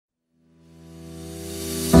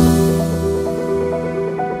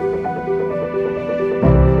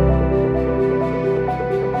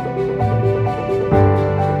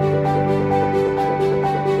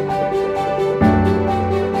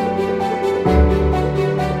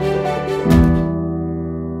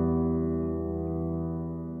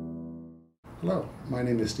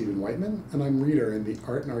name is Stephen Whiteman, and I'm reader in the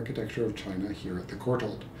Art and Architecture of China here at the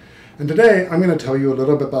Courtauld. And today I'm going to tell you a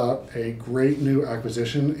little bit about a great new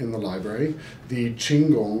acquisition in the library, the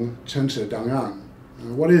Qinggong chenshe.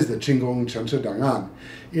 What is the Qinggong chenshe?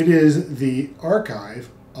 It is the archive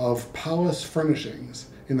of palace furnishings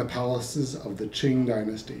in the palaces of the Qing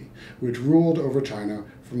dynasty, which ruled over China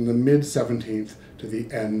from the mid-17th to the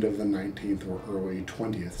end of the 19th or early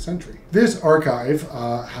 20th century. This archive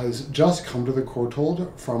has just come to the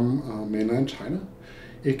Courtauld from mainland China.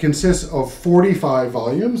 It consists of 45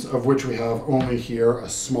 volumes, of which we have only here a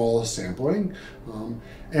small sampling,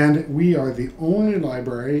 and we are the only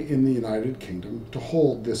library in the United Kingdom to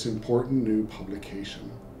hold this important new publication.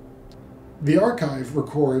 The archive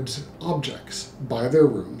records objects by their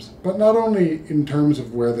rooms, but not only in terms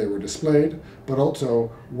of where they were displayed, but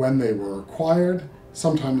also when they were acquired,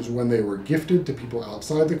 sometimes when they were gifted to people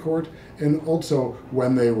outside the court, and also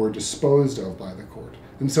when they were disposed of by the court.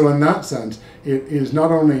 And so in that sense, it is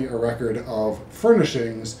not only a record of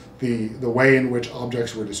furnishings, the way in which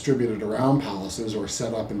objects were distributed around palaces or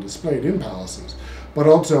set up and displayed in palaces, but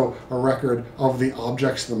also a record of the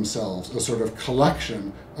objects themselves, a sort of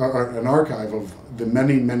collection, an archive of the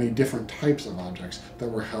many, many different types of objects that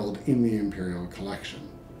were held in the imperial collection.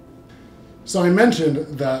 So I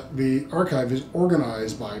mentioned that the archive is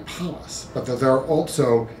organized by palace, but that there are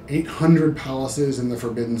also 800 palaces in the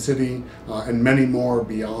Forbidden City and many more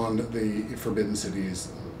beyond the Forbidden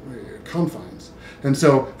City's confines. And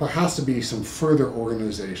so there has to be some further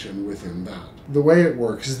organization within that. The way it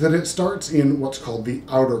works is that it starts in what's called the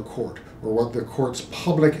outer court, or what the court's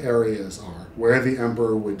public areas are, where the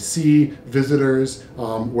emperor would see visitors,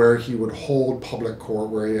 where he would hold public court,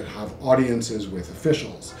 where he'd have audiences with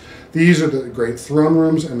officials. These are the great throne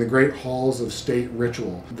rooms and the great halls of state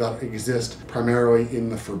ritual that exist primarily in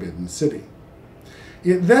the Forbidden City.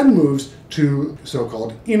 It then moves to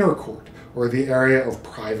so-called inner court, or the area of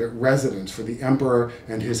private residence for the emperor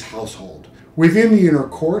and his household. Within the inner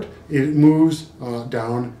court, it moves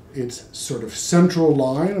down its sort of central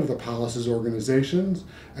line of the palace's organizations,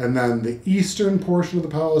 and then the eastern portion of the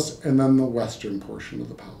palace, and then the western portion of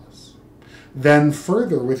the palace. Then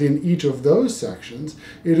further within each of those sections,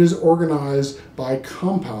 it is organized by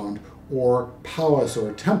compound or palace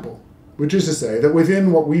or temple, which is to say that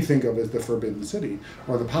within what we think of as the Forbidden City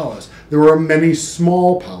or the palace, there are many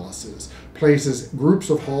small palaces, places, groups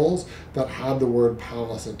of halls that had the word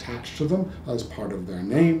palace attached to them as part of their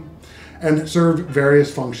name, and served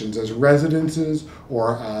various functions as residences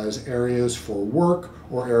or as areas for work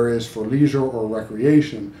or areas for leisure or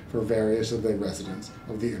recreation for various of the residents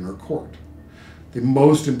of the inner court. The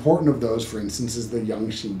most important of those, for instance, is the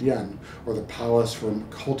Yongzheng, or the palace for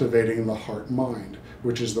cultivating the heart-mind,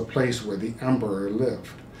 which is the place where the emperor lived.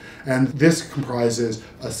 And this comprises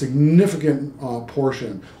a significant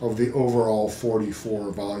portion of the overall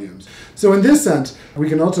 44 volumes. So in this sense, we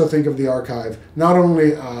can also think of the archive not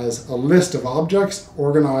only as a list of objects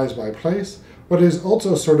organized by place, but is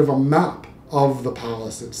also sort of a map of the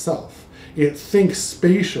palace itself. It thinks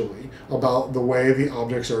spatially about the way the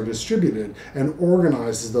objects are distributed and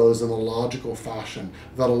organizes those in a logical fashion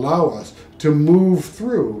that allow us to move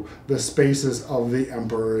through the spaces of the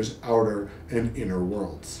emperor's outer and inner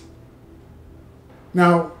worlds.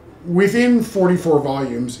 Now, within 44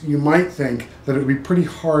 volumes, you might think that it would be pretty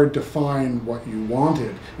hard to find what you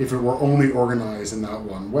wanted if it were only organized in that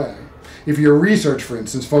one way. If your research, for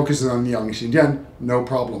instance, focuses on the Yongzheng, no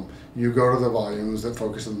problem. You go to the volumes that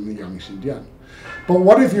focus on the Yongzheng. But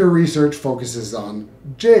what if your research focuses on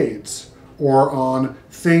jades, or on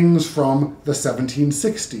things from the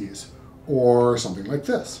 1760s, or something like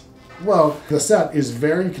this? Well, the set is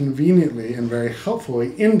very conveniently and very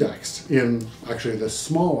helpfully indexed in actually the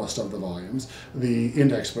smallest of the volumes, the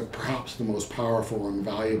index, but perhaps the most powerful and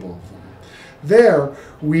valuable of them. There,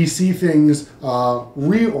 we see things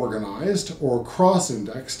reorganized or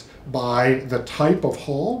cross-indexed by the type of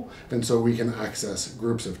hall, and so we can access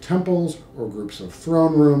groups of temples, or groups of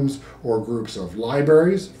throne rooms, or groups of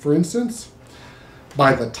libraries, for instance.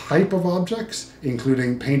 By the type of objects,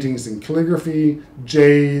 including paintings and calligraphy,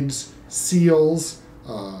 jades, seals,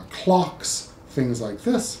 clocks, things like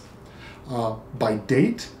this. By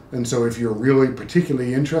date, and so if you're really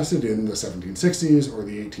particularly interested in the 1760s or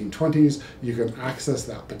the 1820s, you can access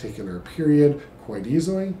that particular period quite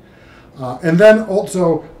easily. And then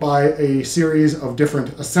also by a series of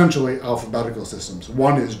different, essentially alphabetical systems.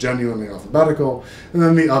 One is genuinely alphabetical, and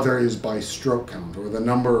then the other is by stroke count, or the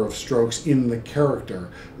number of strokes in the character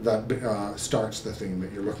that starts the thing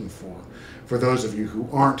that you're looking for. For those of you who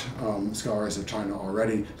aren't scholars of China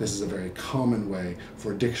already, this is a very common way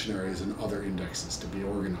for dictionaries and other indexes to be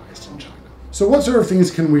organized in China. So what sort of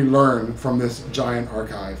things can we learn from this giant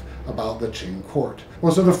archive about the Qing court?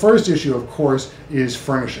 Well, so the first issue, of course, is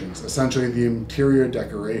furnishings, essentially the interior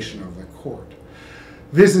decoration of the court.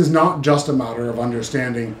 This is not just a matter of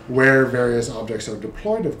understanding where various objects are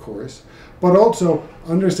deployed, of course, but also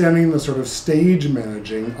understanding the sort of stage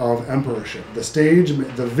managing of emperorship,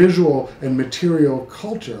 the visual and material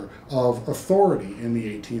culture of authority in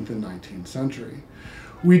the 18th and 19th century.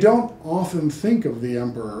 We don't often think of the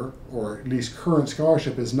emperor, or at least current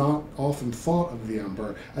scholarship is not often thought of the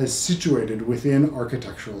emperor as situated within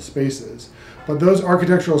architectural spaces. But those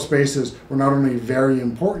architectural spaces were not only very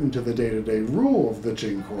important to the day-to-day rule of the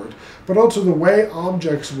Qing court, but also the way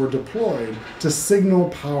objects were deployed to signal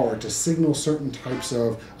power, to signal certain types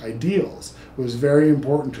of ideals, was very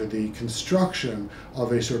important to the construction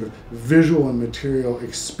of a sort of visual and material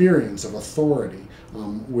experience of authority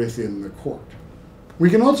within the court. We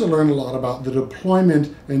can also learn a lot about the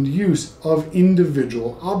deployment and use of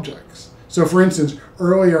individual objects. So for instance,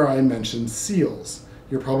 earlier I mentioned seals.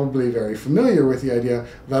 You're probably very familiar with the idea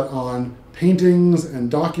that on paintings and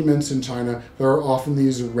documents in China, there are often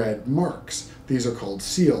these red marks. These are called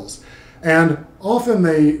seals. And often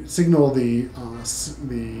they signal the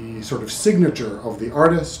sort of signature of the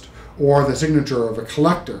artist or the signature of a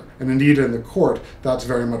collector. And indeed in the court, that's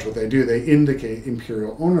very much what they do. They indicate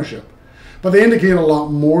imperial ownership. But they indicate a lot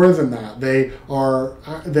more than that.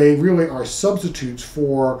 They really are substitutes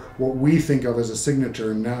for what we think of as a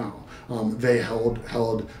signature now. They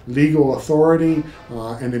held legal authority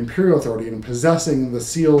and imperial authority, and possessing the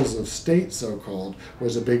seals of state, so-called,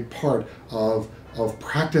 was a big part of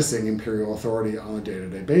practicing imperial authority on a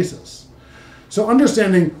day-to-day basis. So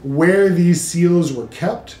understanding where these seals were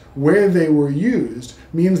kept, where they were used,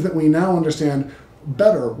 means that we now understand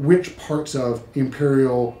better which parts of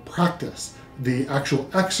imperial practice, the actual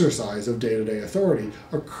exercise of day-to-day authority,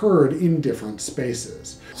 occurred in different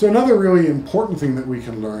spaces. So another really important thing that we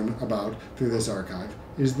can learn about through this archive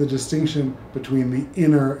is the distinction between the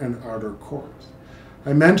inner and outer court.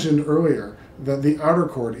 I mentioned earlier that the outer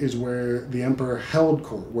court is where the emperor held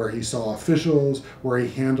court, where he saw officials, where he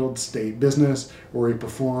handled state business, where he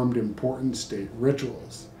performed important state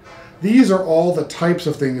rituals. These are all the types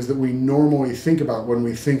of things that we normally think about when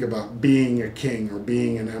we think about being a king or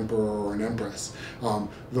being an emperor or an empress.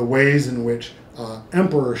 The ways in which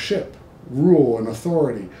emperorship, rule, and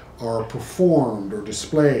authority are performed or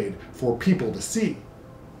displayed for people to see.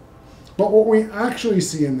 But what we actually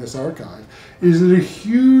see in this archive is that a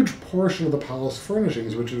huge portion of the palace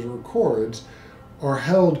furnishings, which it records, are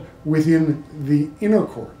held within the inner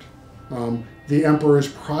court, the emperor's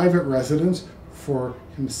private residence for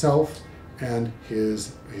himself and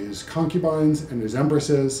his concubines and his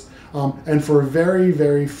empresses, and for very,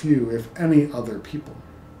 very few, if any, other people.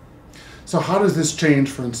 So how does this change,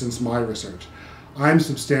 for instance, my research? I'm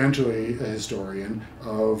substantially a historian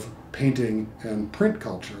of painting and print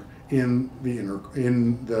culture in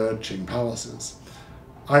the Qing palaces.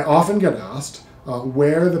 I often get asked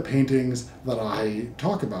where the paintings that I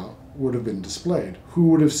talk about would have been displayed, who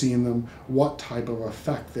would have seen them, what type of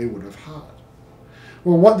effect they would have had.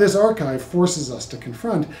 Well, what this archive forces us to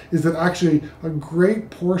confront is that actually a great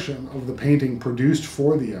portion of the painting produced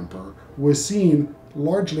for the emperor was seen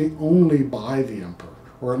largely only by the emperor,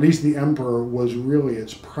 or at least the emperor was really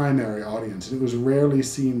its primary audience, and it was rarely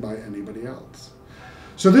seen by anybody else.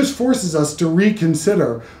 So this forces us to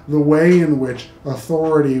reconsider the way in which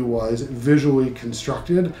authority was visually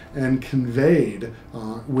constructed and conveyed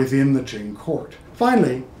within the Qing court.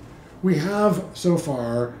 Finally, we have so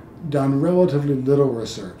far done relatively little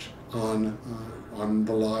research on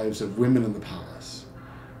the lives of women in the palace.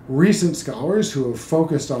 Recent scholars who have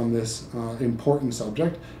focused on this important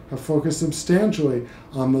subject have focused substantially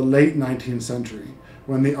on the late 19th century,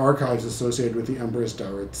 when the archives associated with the Empress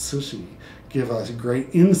Dowager Cixi give us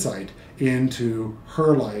great insight into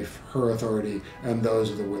her life, her authority, and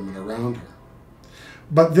those of the women around her.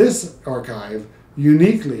 But this archive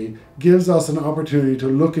uniquely gives us an opportunity to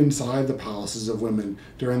look inside the palaces of women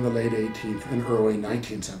during the late 18th and early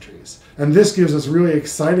 19th centuries. And this gives us a really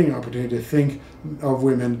exciting opportunity to think of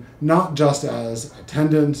women not just as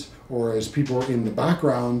attendants or as people in the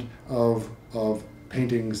background of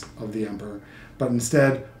paintings of the emperor, but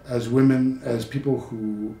instead as women, as people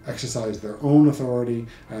who exercised their own authority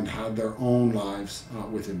and had their own lives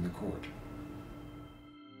within the court.